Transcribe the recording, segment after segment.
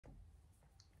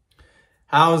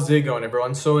How's it going,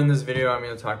 everyone? So in this video, I'm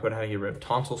going to talk about how to get rid of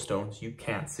tonsil stones you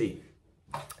can't see.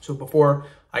 So before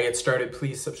I get started,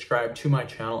 please subscribe to my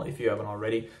channel if you haven't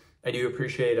already. I do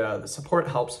appreciate the support.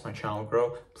 It helps my channel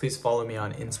grow. Please follow me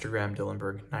on Instagram,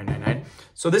 Dylanberg999.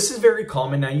 So this is very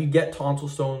common. Now you get tonsil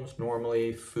stones,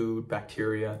 normally food,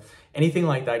 bacteria, anything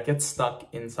like that gets stuck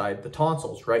inside the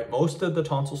tonsils, right? Most of the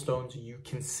tonsil stones you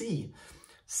can see.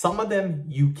 Some of them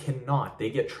you cannot. They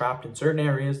get trapped in certain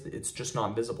areas. It's just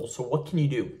not visible. So what can you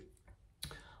do?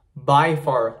 By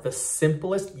far, the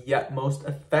simplest yet most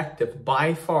effective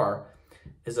by far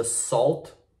is a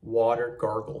salt water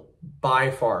gargle. By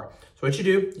far. So what you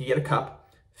do, you get a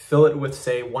cup, fill it with,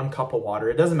 say, 1 cup of water.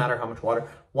 It doesn't matter how much water.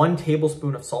 1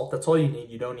 tablespoon of salt. That's all you need.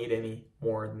 You don't need any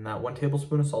more than that. 1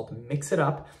 tablespoon of salt. Mix it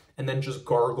up and then just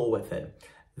gargle with it.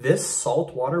 This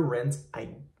salt water rinse,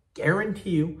 I guarantee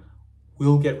you,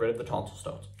 will get rid of the tonsil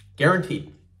stones.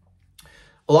 Guaranteed.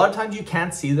 A lot of times you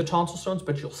can't see the tonsil stones,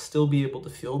 but you'll still be able to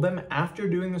feel them. After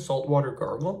doing the saltwater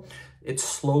gargle, it's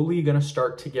slowly going to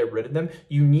start to get rid of them.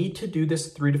 You need to do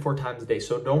this 3 to 4 times a day.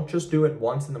 So don't just do it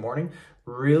once in the morning.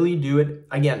 Really do it.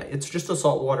 Again, it's just a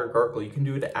saltwater gargle. You can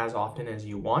do it as often as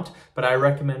you want, but I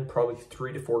recommend probably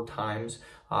 3 to 4 times.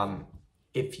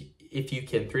 If you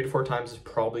can, 3 to 4 times is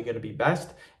probably going to be best.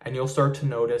 And you'll start to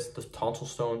notice the tonsil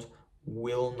stones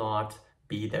will not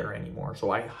be there anymore. So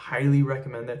I highly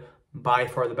recommend it. By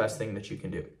far the best thing that you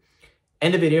can do.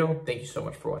 End of video. Thank you so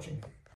much for watching.